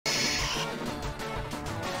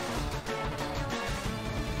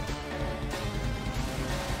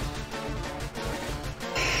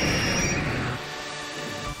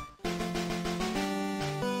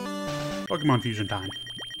Pokemon Fusion time.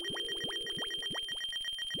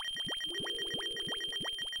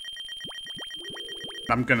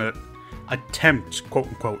 I'm gonna attempt,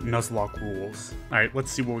 quote-unquote, Nuzlocke rules. Alright, let's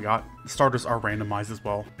see what we got. Starters are randomized as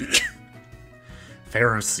well.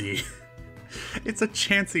 Pharisee. It's a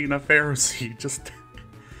Chansey and a Pharisee.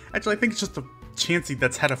 Actually, I think it's just a Chansey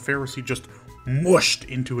that's had a Pharisee just mushed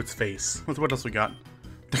into its face. What else we got?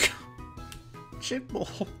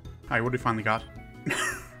 Shitbull. Alright, what do we finally got?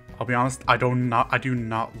 I'll be honest, I do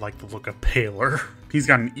not like the look of Paler. He's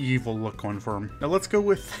got an evil look going for him. Now let's go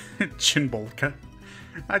with Chinbolka.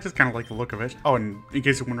 I just kind of like the look of it. Oh, and in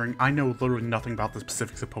case you're wondering, I know literally nothing about the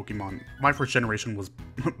specifics of Pokemon. My first generation was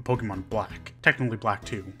Pokemon Black. Technically Black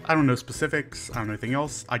 2. I don't know specifics, I don't know anything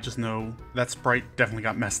else. I just know that sprite definitely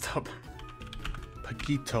got messed up.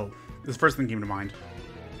 Pagito. This is the first thing that came to mind.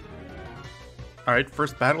 Alright,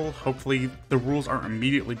 first battle. Hopefully the rules aren't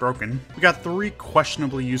immediately broken. We got 3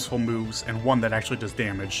 questionably useful moves and 1 that actually does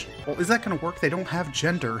damage. Well, is that gonna work? They don't have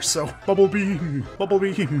gender, so... Bubble Beam! Bubble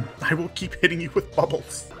Beam! I will keep hitting you with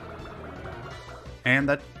bubbles. And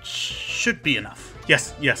that should be enough.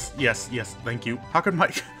 Yes, yes, yes, yes, thank you. How could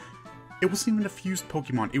my... It wasn't even a fused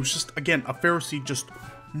Pokemon. It was just, again, a Pharisee just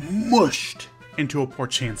mushed into a poor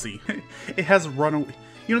Chansey. It has run away.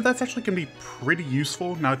 You know, that's actually gonna be pretty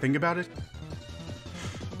useful now I think about it.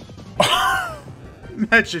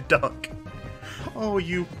 Magiduck! Oh,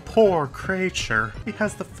 you poor creature. He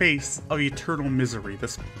has the face of eternal misery,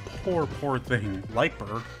 this poor, poor thing.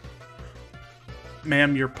 Liper?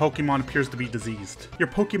 Ma'am, your Pokemon appears to be diseased. Your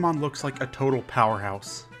Pokemon looks like a total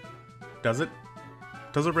powerhouse. Does it?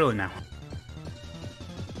 Does it really now?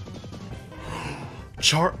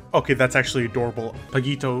 Okay, that's actually adorable.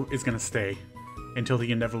 Pagito is gonna stay until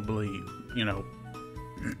he inevitably, you know,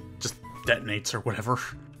 just detonates or whatever.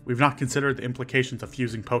 We've not considered the implications of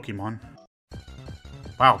fusing Pokemon.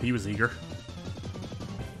 Wow, he was eager.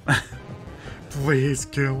 Please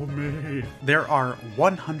kill me. There are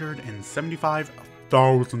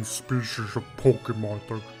 175,000 species of Pokemon.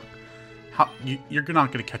 You're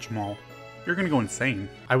not gonna catch them all. You're gonna go insane.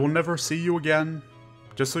 I will never see you again.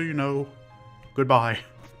 Just so you know, goodbye.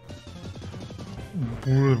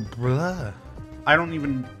 Blah. I don't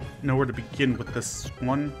even know where to begin with this.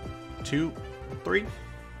 1, 2, 3.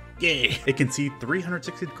 Yeah. It can see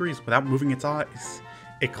 360 degrees without moving its eyes.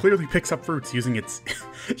 It clearly picks up fruits using its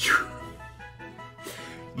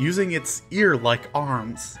ear-like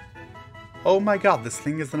arms. Oh my god, this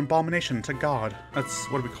thing is an abomination to God. That's,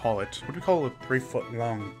 what do we call it? What do we call a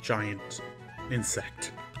 3-foot-long giant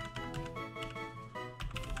insect?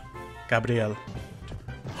 Gabriel.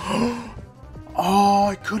 Oh,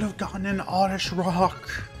 I could have gotten an Oddish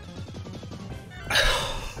Rock.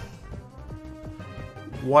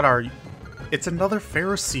 What are you? It's another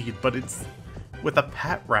Pharisee, but it's with a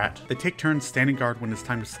Pat Rat. They take turns standing guard when it's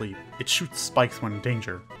time to sleep. It shoots spikes when in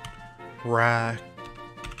danger.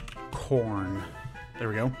 Corn. There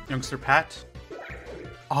we go. Youngster Pat.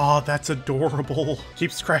 Oh, that's adorable.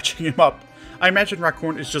 Keep scratching him up. I imagine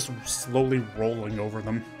Raccoon is just slowly rolling over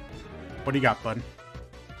them. What do you got, bud?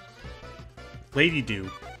 Lady Dew.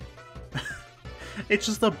 It's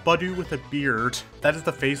just a Budu with a beard. That is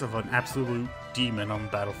the face of an absolute demon on the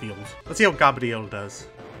battlefield. Let's see how Gabriel does.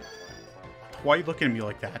 Why are you looking at me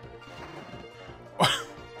like that?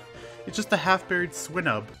 It's just a half-buried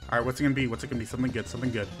Swinub. Alright, what's it gonna be? What's it gonna be? Something good,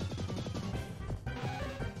 something good.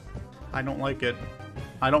 I don't like it.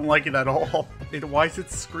 I don't like it at all. Why is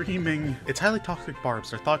it screaming? Its highly toxic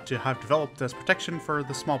barbs are thought to have developed as protection for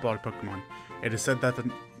the small-bodied Pokemon. It is said that the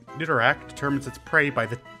Nidorak determines its prey by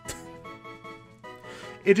the...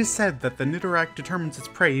 It is said that the Nidorak determines its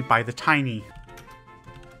prey by the tiny.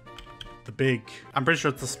 The big. I'm pretty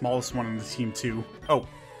sure it's the smallest one on the team, too. Oh.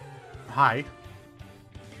 Hi.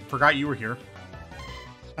 Forgot you were here.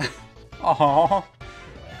 Aww.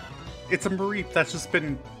 It's a Mareep that's just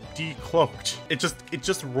been decloaked. It's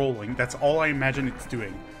just rolling. That's all I imagine it's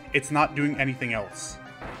doing. It's not doing anything else.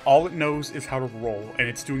 All it knows is how to roll, and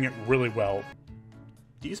it's doing it really well.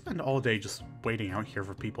 Do you spend all day just waiting out here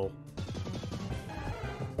for people?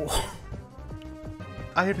 Oh.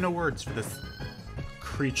 I have no words for this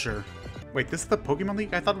creature. Wait, this is the Pokemon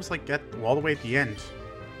League? I thought it was like all the way at the end.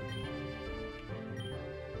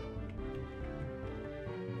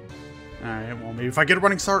 Alright, well maybe if I get a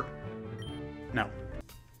running start. No.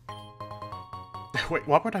 Wait,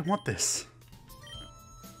 why would I want this?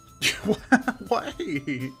 Why?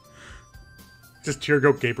 Just here you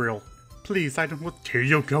go, Gabriel. Please, I don't want... Here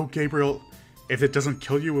you go, Gabriel. If it doesn't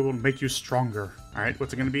kill you, it will make you stronger. Alright,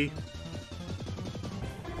 what's it gonna be?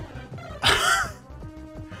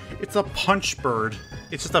 It's a punch bird.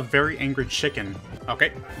 It's just a very angry chicken.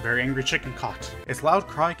 Okay, very angry chicken caught. Its loud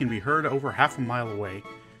cry can be heard over half a mile away.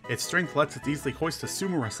 Its strength lets it easily hoist a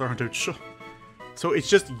sumo wrestler onto its so it's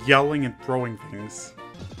just yelling and throwing things.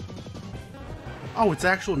 Oh, it's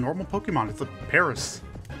actual normal Pokemon. It's a Paris.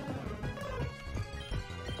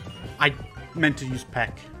 I meant to use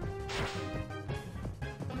Peck.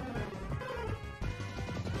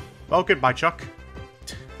 Well, goodbye, Chuck.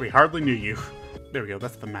 We hardly knew you. There we go,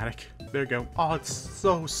 that's thematic. There we go. Oh, it's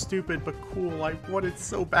so stupid but cool. I want it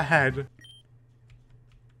so bad.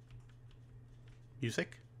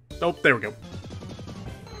 Music? Oh, there we go.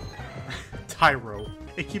 Tyro.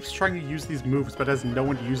 It keeps trying to use these moves but has no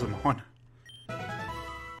one to use them on.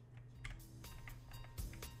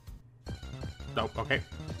 Oh, okay.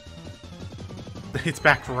 It's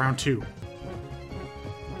back for round 2.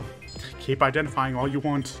 Keep identifying all you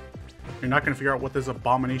want. You're not gonna figure out what this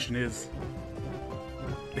abomination is.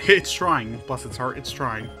 It's trying. Bless its heart, it's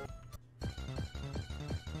trying.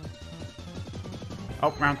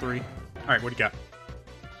 Oh, round 3. Alright, what do you got?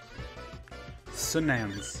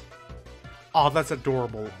 Sunans. Oh, that's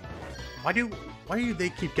adorable. Why do they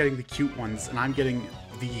keep getting the cute ones and I'm getting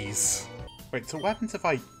these? Wait, so what happens if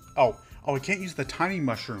I... Oh, I can't use the tiny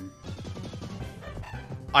mushroom.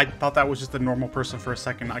 I thought that was just a normal person for a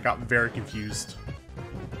second. I got very confused.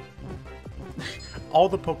 All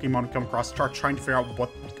the Pokemon come across start trying to figure out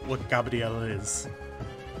what Gabrielle is.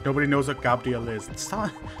 Nobody knows what Gabrielle is.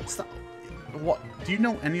 Stop. What? Do you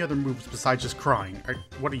know any other moves besides just crying?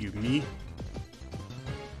 What are you, me?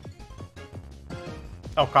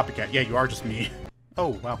 Oh, copycat. Yeah, you are just me.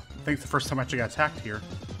 Oh, wow. I think it's the first time I actually got attacked here.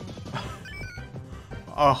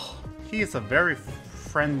 Oh, he is a very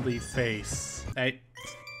friendly face. Hey.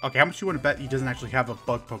 Okay, how much do you want to bet he doesn't actually have a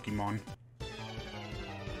bug Pokemon?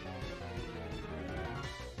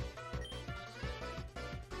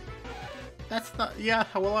 That's not... Yeah,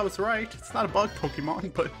 well, I was right. It's not a bug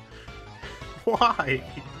Pokemon, but... Why?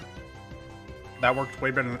 That worked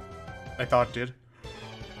way better than I thought it did.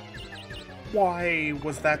 Why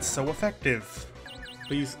was that so effective?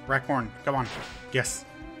 Please, Rackhorn, come on. Yes.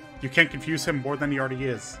 You can't confuse him more than he already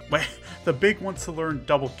is. Wait, the big wants to learn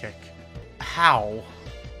Double Kick. How?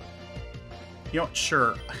 You know,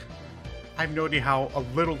 sure. I have no idea how a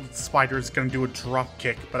little spider is going to do a drop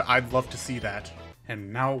kick, but I'd love to see that.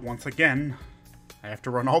 And now, once again, I have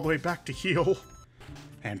to run all the way back to heal.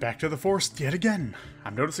 And back to the forest yet again.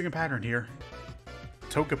 I'm noticing a pattern here.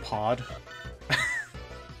 Tokapod.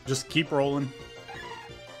 Just keep rolling.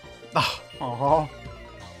 Aww.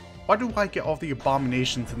 Why do I get all the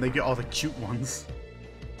abominations and they get all the cute ones?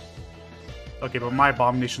 Okay, but my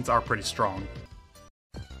abominations are pretty strong.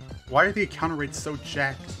 Why are the encounter rates so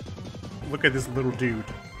jacked? Look at this little dude.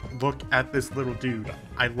 Look at this little dude.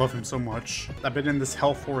 I love him so much. I've been in this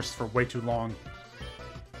hell forest for way too long.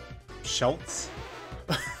 Shelts?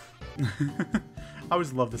 I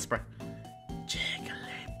always love this spray.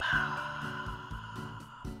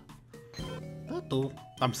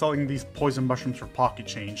 I'm selling these poison mushrooms for pocket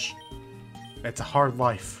change. It's a hard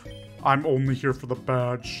life. I'm only here for the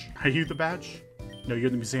badge. Are you the badge? No, you're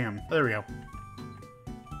the museum. Oh, there we go.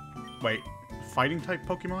 Wait, fighting type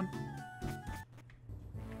Pokemon?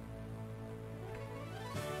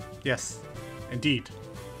 Yes, indeed.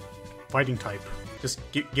 Fighting type. Just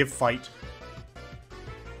give fight.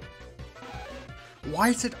 Why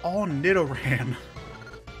is it all Nidoran?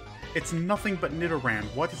 It's nothing but Nidoran.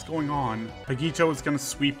 What is going on? Pagito is gonna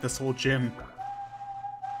sweep this whole gym.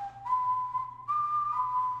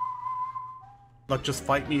 Look, just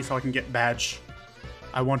fight me so I can get badge.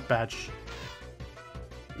 I want badge.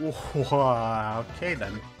 Okay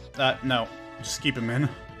then. No. Just keep him in.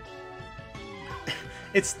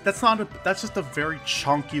 That's just a very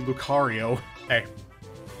chunky Lucario. Hey.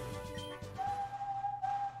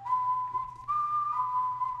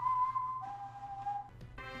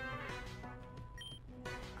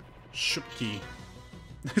 Shupki.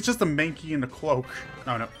 It's just a Mankey in a cloak.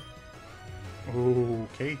 Oh no.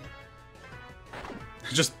 Okay.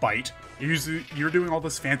 Just bite. You're doing all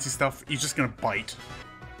this fancy stuff, he's just gonna bite.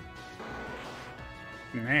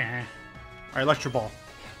 Nah. Alright, Electro Ball.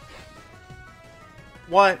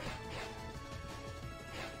 What?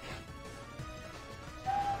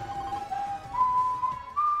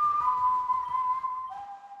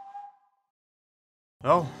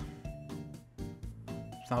 Well,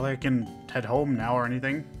 it's not like I can head home now or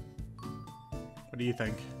anything. What do you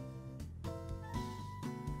think?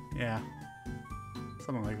 Yeah.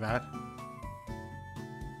 Something like that.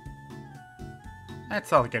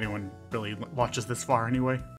 It's not like anyone really watches this far anyway.